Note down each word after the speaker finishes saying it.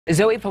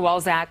Zoe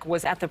Pawelczak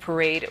was at the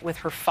parade with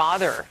her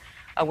father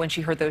when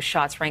she heard those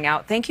shots ring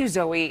out. Thank you,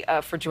 Zoe,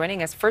 for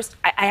joining us. First,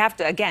 I have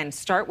to, again,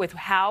 start with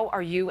how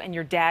are you and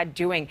your dad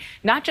doing,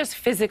 not just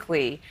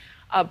physically,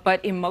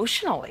 but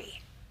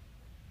emotionally?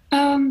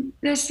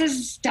 This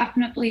has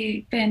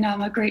definitely been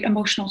a great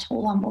emotional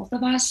toll on both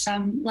of us.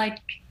 Like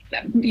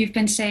you've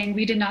been saying,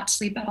 we did not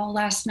sleep at all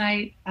last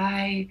night.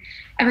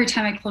 Every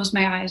time I closed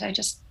my eyes, I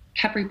just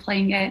kept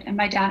replaying it. And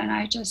my dad and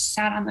I just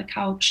sat on the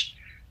couch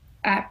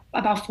at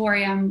about 4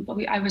 a.m.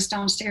 I was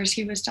downstairs,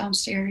 he was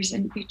downstairs,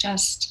 and we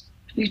just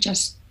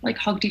like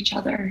hugged each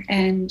other.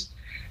 And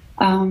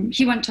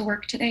he went to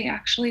work today,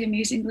 actually,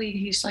 amazingly.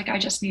 He's like, I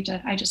just need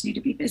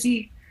to be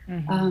busy.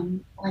 Mm-hmm.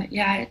 But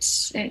yeah,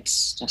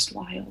 it's just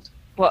wild.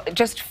 Well,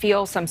 just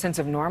feel some sense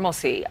of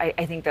normalcy.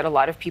 I think that a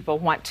lot of people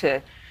want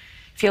to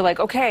feel like,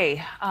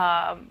 okay,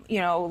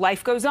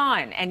 life goes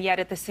on. And yet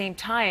at the same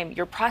time,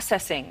 you're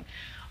processing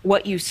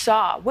what you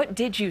saw. What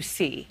did you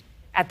see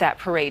at that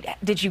parade?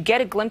 Did you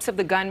get a glimpse of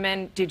the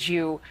gunman? Did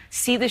you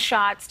see the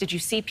shots? Did you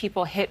see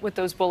people hit with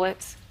those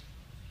bullets?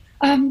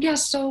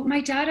 Yes, so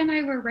my dad and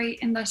I were right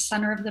in the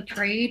center of the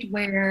parade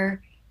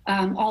where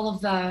all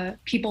of the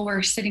people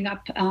were sitting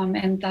up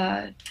and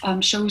the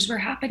shows were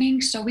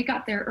happening. So we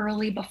got there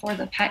early before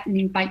the pet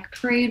and bike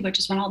parade, which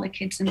is when all the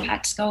kids and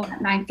pets go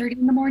at 9:30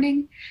 in the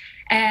morning.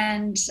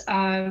 And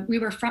we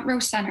were front row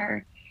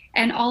center.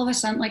 And all of a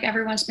sudden, like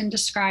everyone's been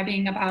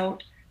describing,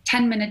 about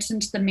 10 minutes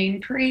into the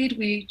main parade,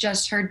 we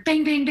just heard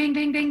bang, bang, bang,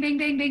 bang, bang, bang,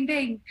 bang, bang,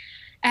 bang.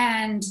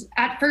 And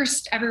at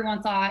first,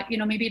 everyone thought,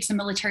 maybe it's a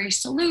military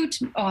salute,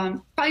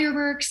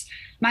 fireworks.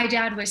 My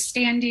dad was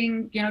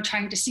standing,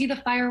 trying to see the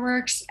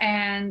fireworks.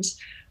 And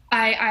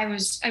I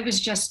was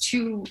just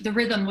the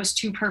rhythm was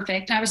too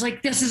perfect. And I was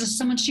like, this is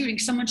someone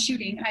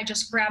shooting. And I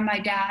just grabbed my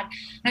dad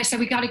and I said,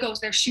 we got to go.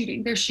 They're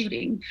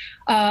shooting.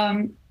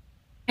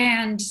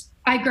 And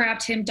I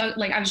grabbed him,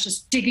 like I was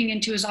just digging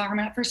into his arm.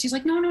 And at first he's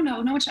like, no.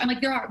 I'm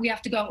like, we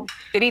have to go.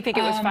 Did he think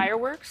it was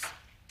fireworks?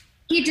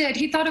 He did.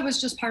 He thought it was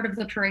just part of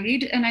the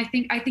parade. And I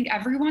think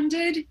everyone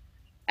did.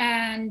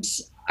 And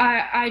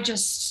I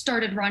just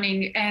started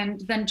running, and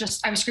then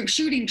I was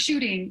screaming,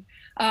 shooting.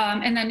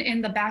 And then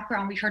in the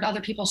background, we heard other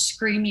people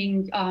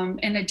screaming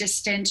in a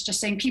distance,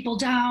 just saying, people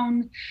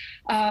down.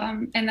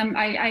 And then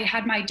I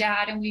had my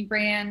dad, and we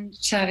ran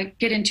to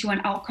get into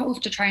an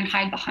alcove to try and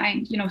hide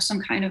behind,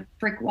 some kind of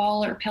brick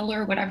wall or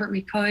pillar, whatever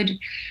we could.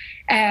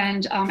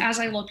 And as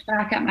I looked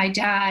back at my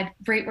dad,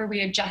 right where we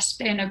had just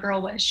been, a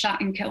girl was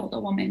shot and killed. A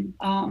woman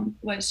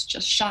was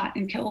just shot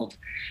and killed.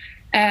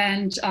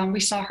 And we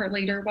saw her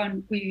later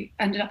when we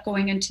ended up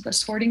going into the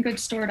sporting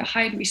goods store to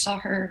hide. We saw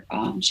her.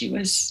 She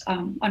was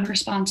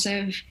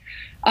unresponsive.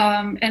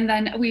 And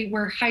then we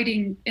were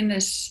hiding in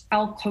this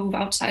alcove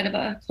outside of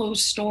a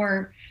closed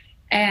store.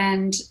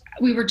 And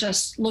we were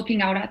just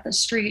looking out at the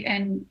street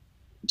and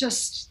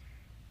just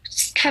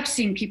kept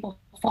seeing people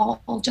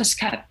fall, just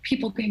kept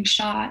people being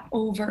shot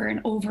over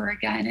and over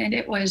again. And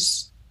it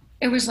was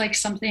like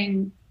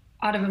something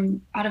out of a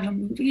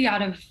movie,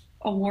 out of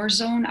a war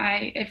zone.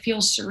 It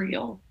feels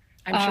surreal.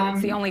 I'm sure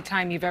it's the only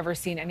time you've ever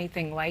seen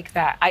anything like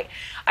that.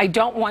 I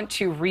don't want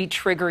to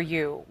re-trigger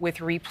you with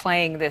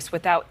replaying this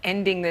without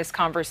ending this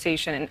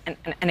conversation.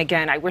 And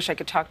again, I wish I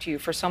could talk to you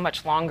for so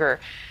much longer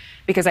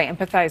because I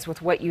empathize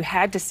with what you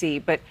had to see.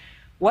 But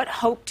what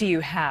hope do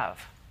you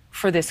have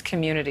for this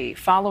community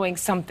following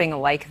something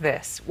like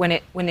this, when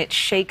it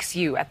shakes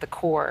you at the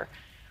core?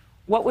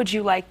 What would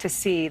you like to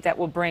see that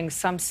will bring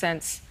some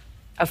sense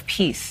of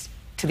peace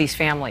to these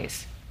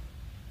families?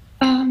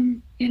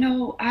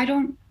 I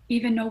don't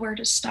even know where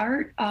to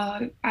start.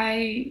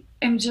 I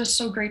am just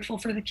so grateful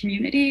for the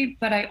community,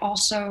 but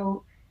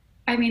how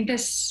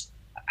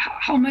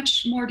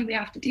much more do we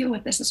have to deal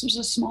with this? This was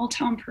a small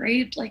town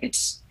parade.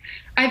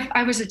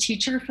 I was a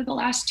teacher for the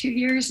last 2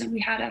 years, and we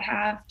had to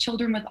have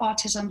children with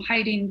autism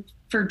hiding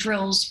for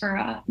drills,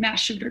 for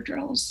mass shooter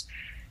drills.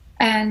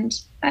 And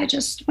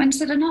when's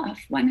it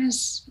enough?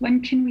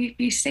 When can we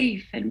be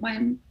safe? And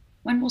when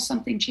will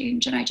something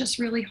change? And I just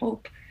really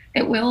hope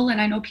it will. And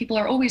I know people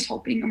are always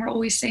hoping, and we're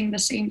always saying the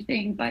same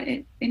thing, but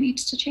it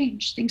needs to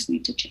change. Things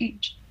need to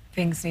change.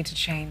 Things need to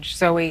change.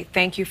 Zoe,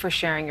 thank you for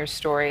sharing your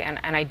story. And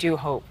I do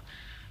hope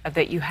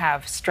that you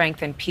have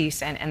strength and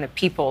peace and the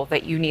people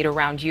that you need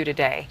around you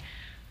today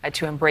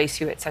to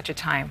embrace you at such a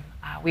time.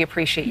 We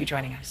appreciate you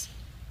joining us.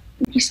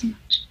 Thank you so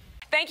much.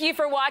 Thank you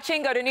for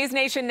watching. Go to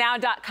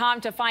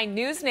newsnationnow.com to find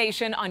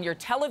NewsNation on your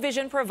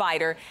television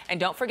provider. And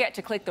don't forget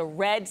to click the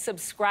red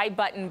subscribe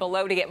button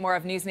below to get more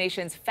of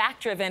NewsNation's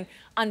fact-driven,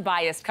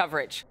 unbiased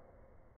coverage.